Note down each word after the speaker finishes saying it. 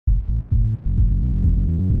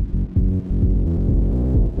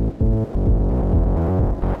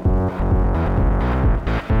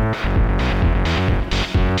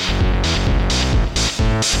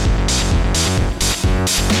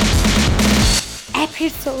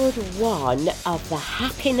episode 1 of the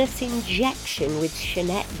Happiness Injection with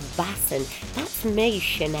Shanette Basson. That's me,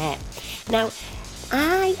 Shanette. Now,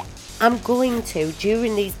 I am going to,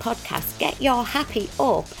 during these podcasts, get your happy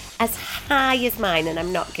up as high as mine, and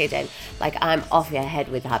I'm not kidding. Like, I'm off your head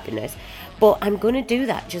with happiness. But I'm going to do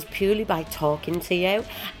that just purely by talking to you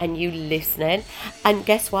and you listening. And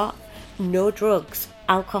guess what? No drugs,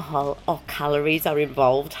 alcohol or calories are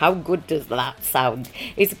involved. How good does that sound?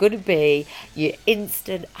 It's going to be your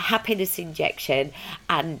instant happiness injection,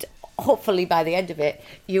 and hopefully by the end of it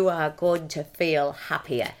you are going to feel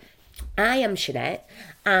happier. I am Shanette,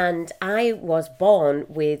 and I was born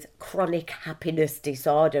with chronic happiness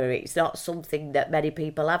disorder. It's not something that many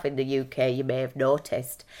people have in the UK, you may have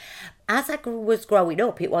noticed. As I was growing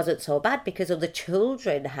up, it wasn't so bad because other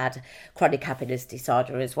children had chronic happiness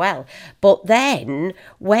disorder as well. But then,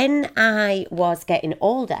 when I was getting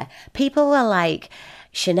older, people were like,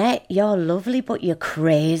 Shanette, you're lovely, but you're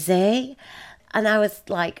crazy. And I was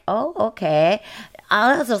like, oh, okay.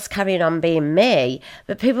 I was just carrying on being me.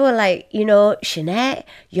 But people were like, you know, Shanette,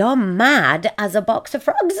 you're mad as a box of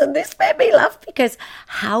frogs. And this made me laugh because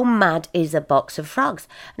how mad is a box of frogs?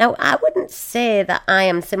 Now, I wouldn't say that I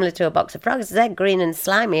am similar to a box of frogs. They're green and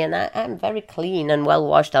slimy, and I'm very clean and well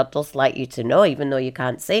washed. I'd just like you to know, even though you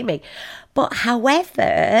can't see me. But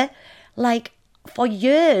however, like, for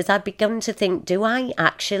years, I've begun to think, do I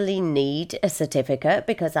actually need a certificate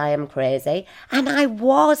because I am crazy? And I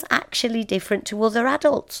was actually different to other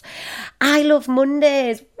adults. I love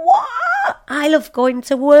Mondays. What? I love going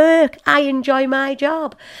to work. I enjoy my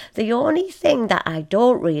job. The only thing that I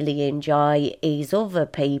don't really enjoy is other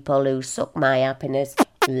people who suck my happiness.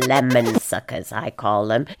 Lemon suckers, I call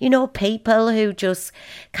them. You know, people who just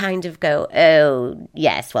kind of go, oh,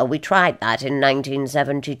 yes, well, we tried that in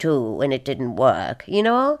 1972 and it didn't work, you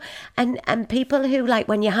know? And people who, like,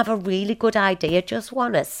 when you have a really good idea, just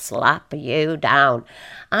want to slap you down.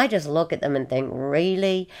 I just look at them and think,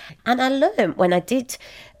 really? And I learned when I did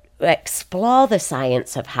explore the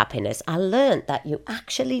science of happiness, I learned that you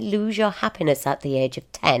actually lose your happiness at the age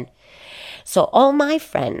of 10. So all my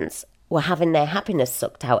friends were having their happiness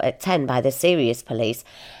sucked out at 10 by the serious police.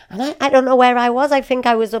 And I don't know where I was. I think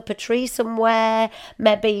I was up a tree somewhere,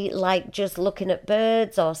 maybe like just looking at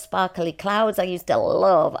birds or sparkly clouds. I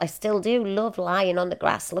still do love lying on the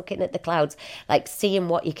grass, looking at the clouds, like seeing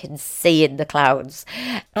what you can see in the clouds.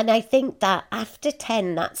 And I think that after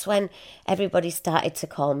 10, that's when everybody started to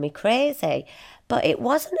call me crazy. But it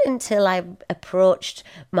wasn't until I approached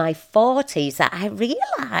my 40s that I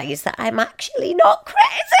realised that I'm actually not crazy.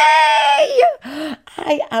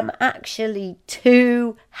 I am actually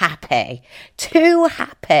too happy.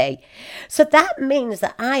 So that means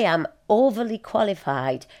that I am overly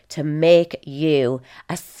qualified to make you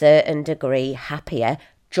a certain degree happier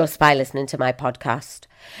just by listening to my podcast.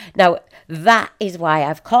 Now, that is why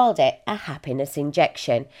I've called it a happiness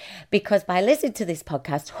injection, because by listening to this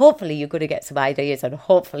podcast, hopefully you're going to get some ideas, and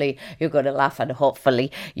hopefully you're going to laugh, and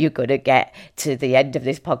hopefully you're going to get to the end of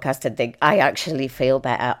this podcast and think, I actually feel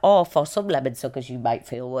better. Or for some lemon suckers, you might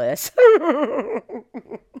feel worse.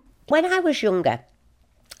 When I was younger,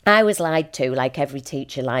 I was lied to, like every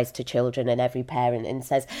teacher lies to children and every parent, and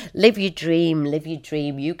says, live your dream,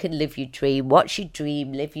 you can live your dream, what's your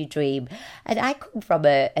dream, live your dream. And I come from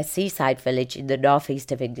a seaside village in the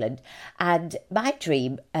northeast of England, and my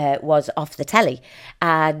dream was off the telly,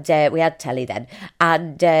 and we had telly then,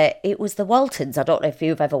 and it was the Waltons. I don't know if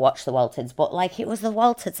you've ever watched the Waltons, but like it was the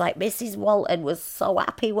Waltons, like Mrs. Walton was so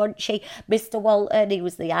happy, wasn't she? Mr. Walton, he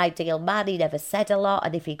was the ideal man, he never said a lot,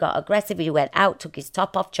 and if he got aggressive, he went out, took his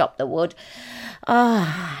top off, chopped the wood.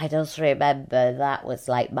 I just remember that was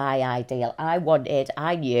like my ideal. I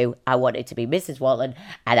knew I wanted to be Mrs. Walton,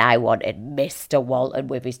 and I wanted Mr. Walton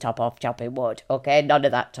with his top off chopping wood. Okay, none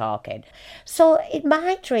of that talking. So in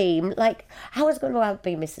my dream, like, I was going to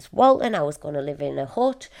be Mrs. Walton, I was going to live in a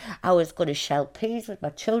hut, I was going to shell peas with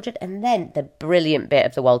my children, and then the brilliant bit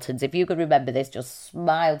of the Waltons, if you can remember this, just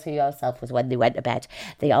smile to yourself, was when they went to bed.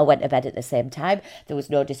 They all went to bed at the same time. There was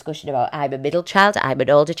no discussion about I'm a middle child, I'm an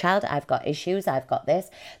older child, I've got issues, I've got this.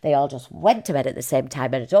 They all just went to bed at the same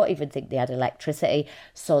time, and I don't even think they had electricity.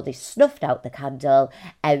 So they snuffed out the candle,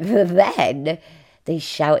 and then they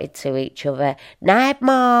shouted to each other, night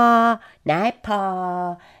Ma, night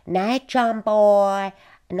Pa, night John Boy,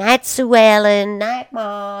 night Sue Ellen, night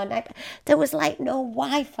Ma, night Pa. There was like no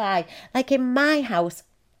Wi-Fi. Like in my house,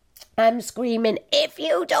 I'm screaming, if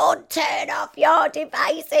you don't turn off your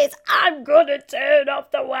devices, I'm going to turn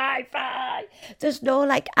off the Wi-Fi. There's no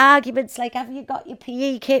arguments like, have you got your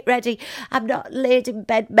PE kit ready? I'm not laid in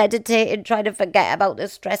bed meditating, trying to forget about the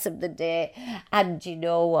stress of the day. And you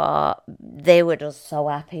know what? They were just so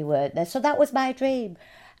happy, weren't they? So that was my dream.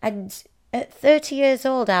 And at 30 years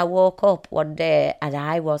old, I woke up one day and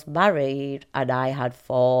I was married and I had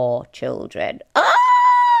 4 children. Ah!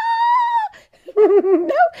 No,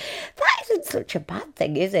 that isn't such a bad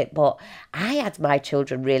thing, is it? But I had my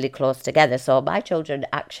children really close together. So my children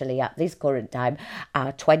actually at this current time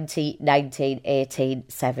are 20, 19, 18,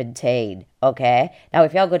 17. Okay. Now,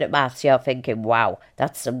 if you're good at maths, you're thinking, wow,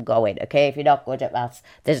 that's some going. Okay. If you're not good at maths,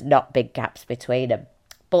 there's not big gaps between them.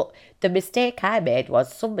 But the mistake I made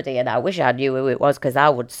was somebody, and I wish I knew who it was because I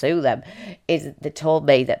would sue them, is they told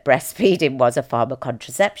me that breastfeeding was a form of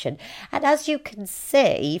contraception. And as you can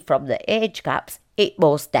see from the age gaps, it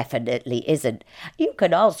most definitely isn't. You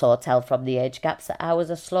can also tell from the age gaps that I was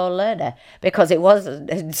a slow learner, because it wasn't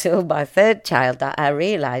until my 3rd child that I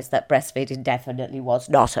realised that breastfeeding definitely was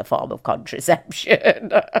not a form of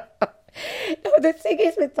contraception. No, the thing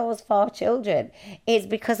is with those 4 children is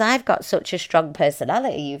because I've got such a strong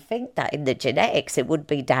personality, you think that in the genetics it would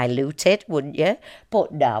be diluted, wouldn't you?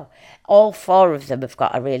 But no, all 4 of them have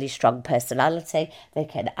got a really strong personality. They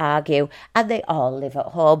can argue and they all live at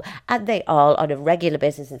home and they all, on a regular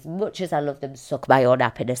basis, as much as I love them, suck my own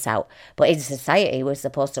happiness out. But in society, we're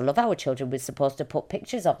supposed to love our children. We're supposed to put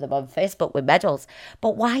pictures of them on Facebook with medals.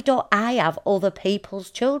 But why don't I have other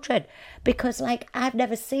people's children? Because I've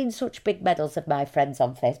never seen such big medals of my friends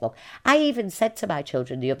on Facebook. I even said to my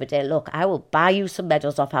children the other day, look, I will buy you some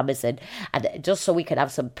medals off Amazon, and just so we can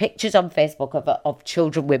have some pictures on Facebook of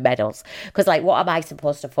children with medals. Because what am I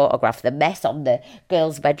supposed to photograph? The mess on the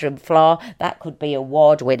girls' bedroom floor? That could be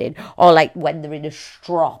award winning. Or when they're in a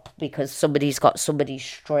strop because somebody's got somebody's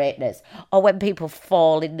straighteners. Or when people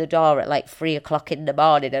fall in the door at 3 o'clock in the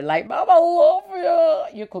morning and Mom, I love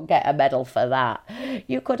you. You could get a medal for that.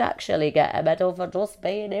 You could actually get a medal for just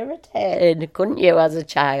being irritating, couldn't you, as a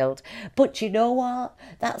child? But you know what?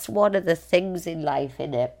 That's one of the things in life,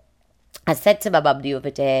 innit? I said to my mum the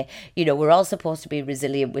other day, we're all supposed to be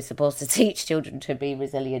resilient. We're supposed to teach children to be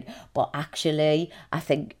resilient. But actually, I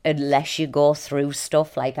think unless you go through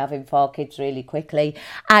stuff like having 4 kids really quickly,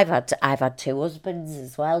 I've had 2 husbands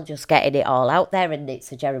as well, just getting it all out there. And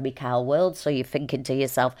it's a Jeremy Kyle world. So you're thinking to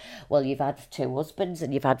yourself, well, you've had 2 husbands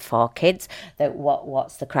and you've had 4 kids.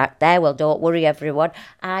 What's the crack there? Well, don't worry, everyone.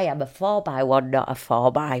 I am a 4x1, not a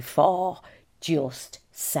 4x4. Just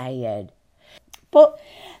saying. But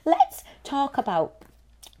let's talk about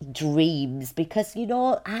dreams, because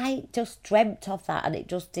I just dreamt of that and it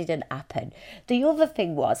just didn't happen. The other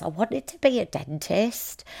thing was I wanted to be a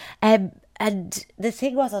dentist, and the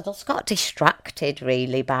thing was I just got distracted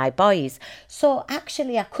really by boys. So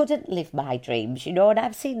actually I couldn't live my dreams, and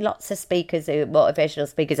I've seen lots of speakers, motivational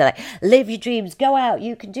speakers are like, live your dreams, go out,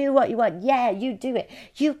 you can do what you want. Yeah, you do it.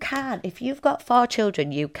 You can. If you've got 4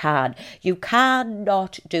 children, you can. You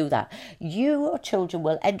cannot do that. Your children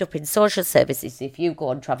will end up in social services if you go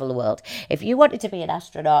and travel the world. If you wanted to be an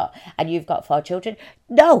astronaut and you've got 4 children,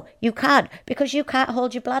 no, you can't, because you can't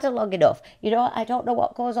hold your bladder long enough. I don't know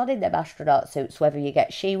what goes on in them astronaut suits, whether you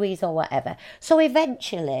get shiwis or whatever. So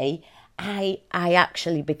eventually I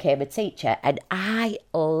actually became a teacher, and I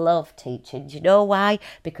love teaching. Do you know why?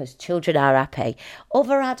 Because children are happy.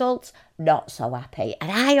 Other adults, not so happy.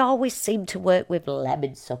 And I always seem to work with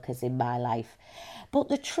lemon suckers in my life. But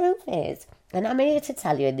the truth is, and I'm here to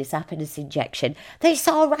tell you in this happiness injection, that it's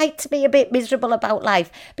all right to be a bit miserable about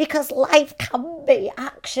life, because life can be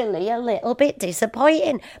actually a little bit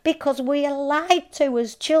disappointing, because we are lied to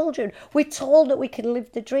as children. We're told that we can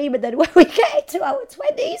live the dream, and then when we get into our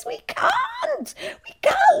 20s, we can't. We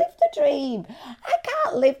can't live the dream. I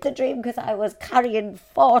can't live the dream because I was carrying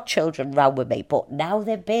 4 children round with me, but now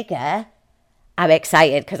they're bigger. I'm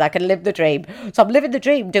excited because I can live the dream. So I'm living the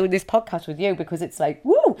dream doing this podcast with you, because it's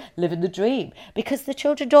woo, living the dream. Because the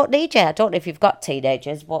children don't need you. I don't know if you've got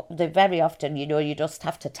teenagers, but they very often, you just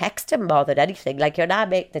have to text them more than anything. When I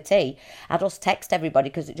make the tea, I just text everybody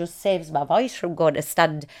because it just saves my voice from going to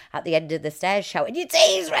stand at the end of the stairs shouting, your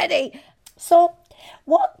tea's ready. So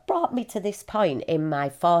what brought me to this point in my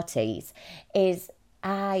 40s is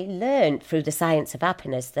I learned through the science of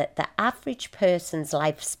happiness that the average person's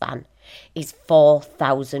lifespan is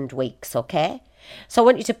 4,000 weeks, okay? So I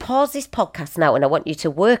want you to pause this podcast now, and I want you to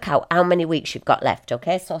work out how many weeks you've got left,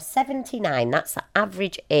 okay? So 79, that's the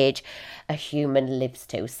average age a human lives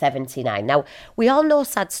to, 79. Now, we all know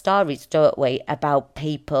sad stories, don't we, about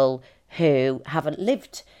people who haven't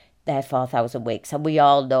lived their 4,000 weeks. And we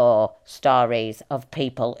all know stories of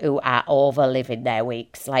people who are overliving their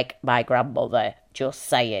weeks, like my grandmother, just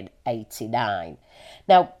saying 89.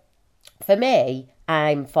 Now, for me,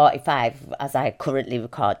 I'm 45 as I currently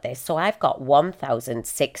record this, so I've got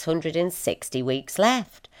 1,660 weeks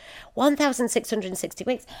left. 1,660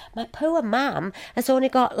 weeks. My poor mum has only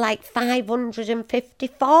got like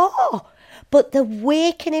 554. But the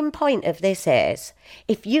awakening point of this is,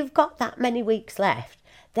 if you've got that many weeks left,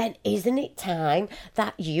 then isn't it time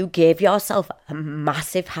that you give yourself a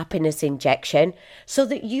massive happiness injection so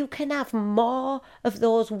that you can have more of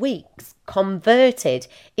those weeks converted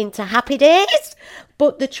into happy days?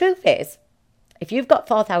 But the truth is, if you've got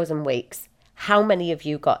 4,000 weeks, how many have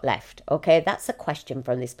you got left? Okay, that's a question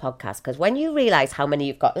from this podcast, because when you realise how many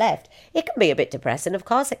you've got left, it can be a bit depressing, of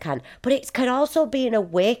course it can, but it can also be an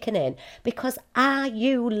awakening, because are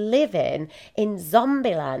you living in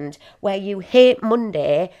Zombieland where you hate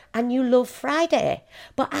Monday and you love Friday?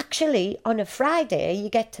 But actually, on a Friday, you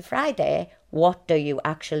get to Friday, what do you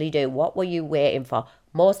actually do? What were you waiting for?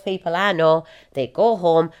 Most people I know, they go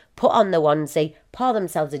home, put on the onesie, pour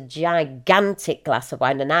themselves a gigantic glass of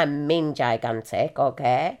wine, and I mean gigantic,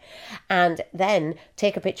 okay? And then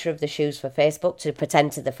take a picture of the shoes for Facebook to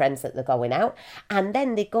pretend to the friends that they're going out. And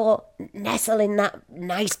then they go nestle in that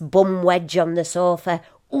nice bum wedge on the sofa.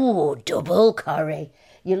 Ooh, double curry.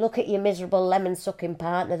 You look at your miserable lemon-sucking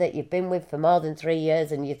partner that you've been with for more than 3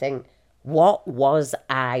 years and you think, what was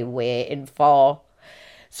I waiting for?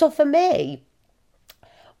 So for me,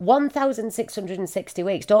 1,660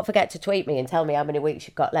 weeks. Don't forget to tweet me and tell me how many weeks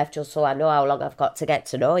you've got left, just so I know how long I've got to get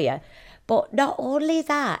to know you. But not only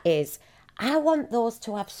that is, I want those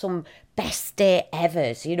to have some best day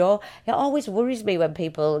evers, you know. It always worries me when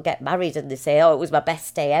people get married and they say, oh, it was my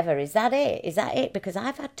best day ever. Is that it? Is that it? Because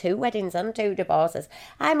I've had 2 weddings and 2 divorces.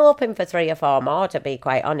 I'm hoping for 3 or 4 more, to be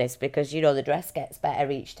quite honest, because, you know, the dress gets better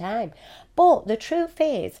each time. But the truth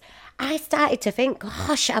is, I started to think,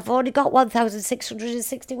 gosh, I've only got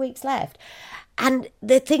 1,660 weeks left. And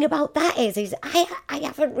the thing about that is I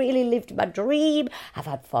haven't really lived my dream. I've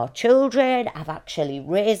had 4 children. I've actually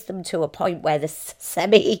raised them to a point where they're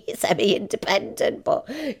semi-independent, but,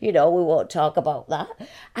 you know, we won't talk about that.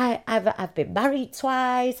 I've been married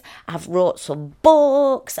twice. I've wrote some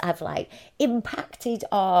books. I've, like, impacted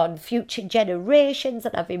on future generations,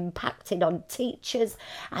 and I've impacted on teachers,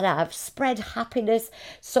 and I've spread happiness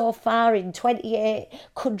so far in 28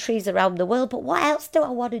 countries around the world. But what else do I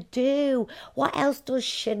want to do? What else does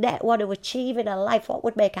Shanette want to achieve in her life? What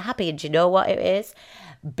would make her happy? And do you know what it is?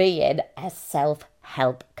 Being a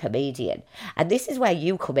self-help comedian. And this is where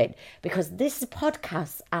you come in, because this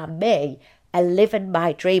podcast and me are living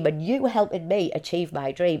my dream, and you helping me achieve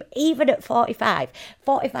my dream, even at 45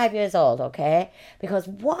 years old, okay? Because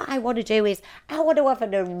what I want to do is, I want to have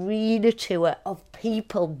an arena tour of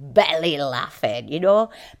people belly laughing, you know?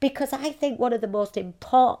 Because I think one of the most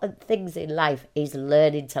important things in life is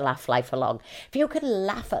learning to laugh life along. If you can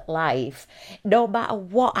laugh at life, no matter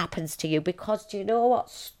what happens to you, because do you know what?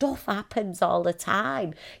 Stuff happens all the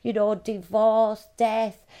time. You know, divorce,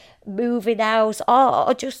 death, moving house,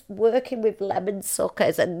 or just working with lemon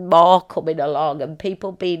suckers and more coming along, and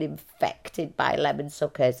people being infected by lemon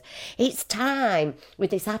suckers. It's time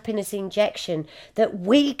with this happiness injection that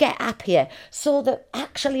we get happier, so that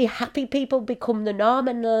actually happy people become the norm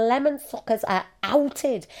and lemon suckers are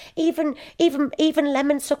outed. Even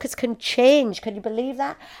lemon suckers can change. Can you believe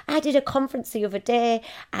that? I did a conference the other day,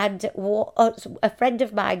 and a friend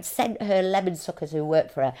of mine sent her lemon suckers who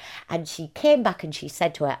worked for her, and she came back and she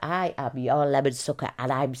said to her, I am your lemon sucker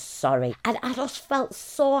and I'm sorry. And I just felt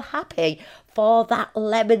so happy for that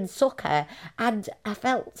lemon sucker, and I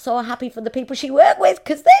felt so happy for the people she worked with,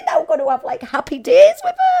 because they're now going to have like happy days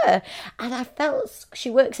with her. And I felt, she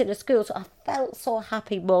works in a school, so I felt so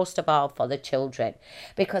happy most of all for the children,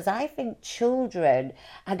 because I think children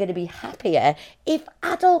are going to be happier if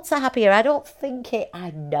adults are happier. I don't think it,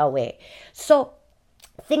 I know it. So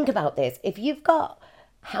think about this. If you've got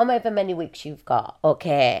however many weeks you've got,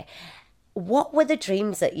 okay, what were the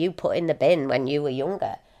dreams that you put in the bin when you were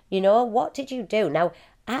younger? You know, what did you do? Now,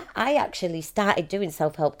 I actually started doing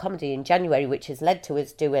self-help comedy in January, which has led to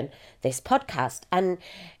us doing this podcast. And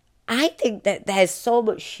I think that there's so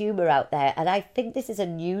much humour out there, and I think this is a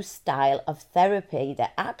new style of therapy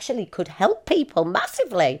that actually could help people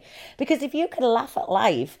massively. Because if you can laugh at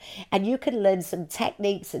life and you can learn some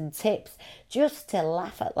techniques and tips just to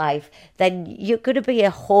laugh at life, then you're going to be a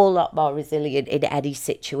whole lot more resilient in any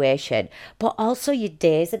situation. But also your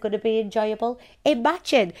days are going to be enjoyable.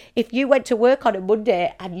 Imagine if you went to work on a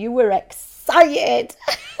Monday and you were excited.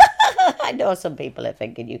 I know some people are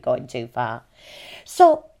thinking you're going too far.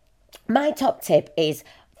 So my top tip is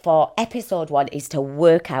for episode 1 is to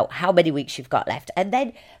work out how many weeks you've got left and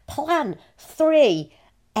then plan 3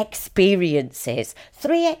 experiences,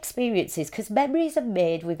 because memories are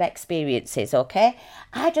made with experiences. Okay,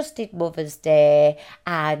 I just did Mother's Day,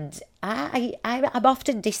 and I'm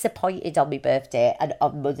often disappointed on my birthday and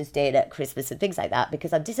on Mother's Day and at Christmas and things like that,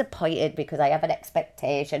 because I'm disappointed because I have an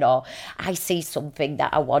expectation or I see something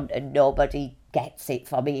that I want and nobody gets it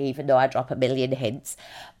for me, even though I drop a million hints.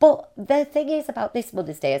 But the thing is about this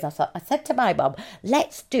Mother's Day is I said to my mum,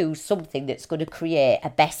 let's do something that's going to create a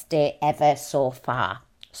best day ever so far.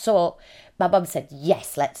 So my mum said,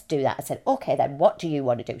 yes, let's do that. I said, okay, then what do you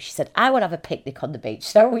want to do? She said, I want to have a picnic on the beach.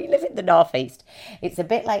 So we live in the northeast. It's a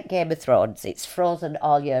bit like Game of Thrones. It's frozen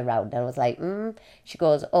all year round. And I was like, She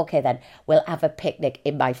goes, okay, then we'll have a picnic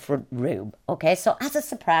in my front room. Okay, so as a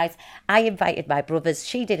surprise, I invited my brothers.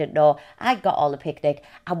 She didn't know. I got all the picnic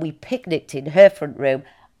and we picnicked in her front room.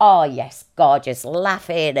 Oh, yes, gorgeous,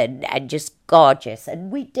 laughing and just gorgeous.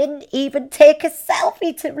 And we didn't even take a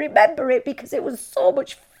selfie to remember it because it was so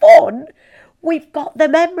much fun. We've got the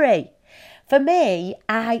memory. For me,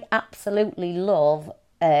 I absolutely love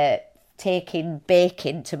taking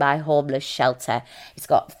baking to my homeless shelter. It's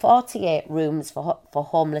got 48 rooms for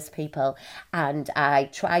homeless people, and I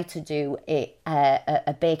try to do a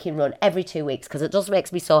baking run every 2 weeks because it just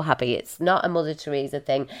makes me so happy. It's not a Mother Teresa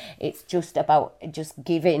thing. It's just about just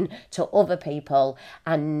giving to other people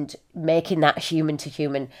and making that human to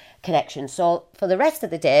human connection. So for the rest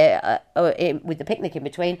of the day, with the picnic in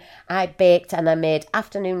between, I baked and I made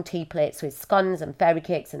afternoon tea plates with scones and fairy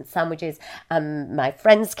cakes and sandwiches, and my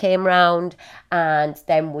friends came round, and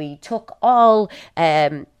then we took all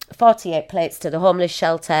 48 plates to the homeless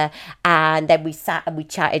shelter, and then we sat and we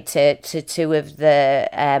chatted to two of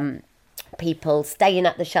the people staying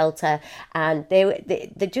at the shelter, and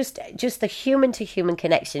they just the human to human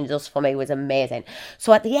connection just for me was amazing.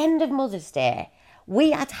 So at the end of Mother's Day,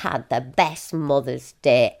 we had the best Mother's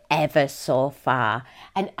Day ever so far,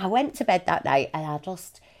 and I went to bed that night and I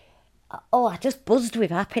just buzzed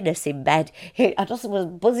with happiness in bed. I just was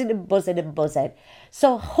buzzing and buzzing and buzzing.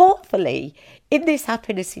 So hopefully in this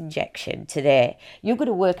happiness injection today, you're going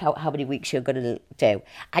to work out how many weeks you're going to do.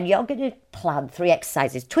 And you're going to plan 3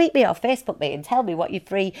 exercises. Tweet me or Facebook me and tell me what your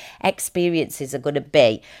 3 experiences are going to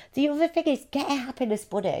be. The other thing is get a happiness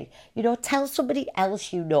buddy. Tell somebody else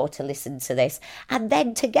to listen to this. And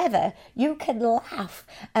then together you can laugh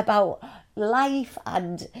about life,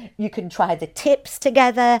 and you can try the tips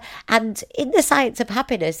together. And in the science of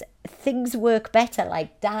happiness, things work better,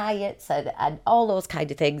 like diets and all those kind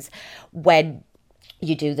of things, when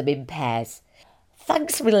you do them in pairs.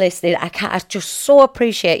 Thanks for listening. I just so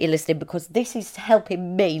appreciate you listening, because this is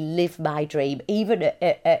helping me live my dream, even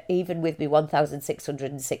with me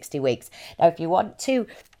 1,660 weeks. Now, if you want to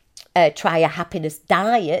try a happiness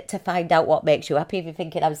diet to find out what makes you happy, if you're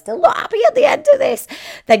thinking I'm still not happy at the end of this,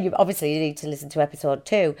 then you need to listen to episode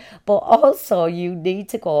 2. But also you need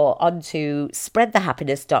to go onto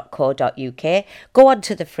spreadthehappiness.co.uk, go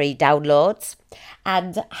onto the free downloads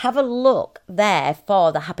and have a look there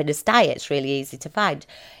for the happiness diet. It's really easy to find.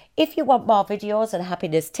 If you want more videos and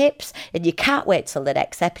happiness tips and you can't wait till the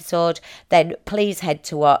next episode, then please head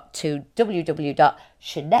to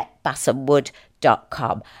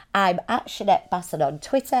www.ShanetteBassonwood.com. I'm at Shanette Basson on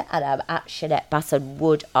Twitter, and I'm at Shanette Basson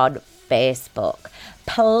Wood on Facebook.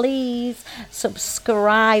 Please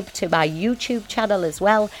subscribe to my YouTube channel as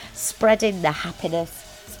well, Spread the Happiness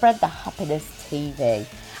TV.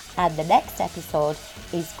 And the next episode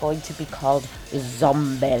is going to be called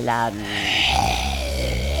Zombieland.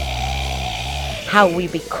 How we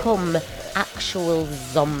become actual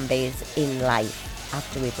zombies in life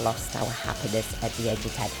after we've lost our happiness at the age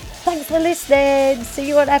of 10. Thanks for listening. See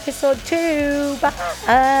you on episode 2.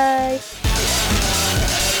 Bye.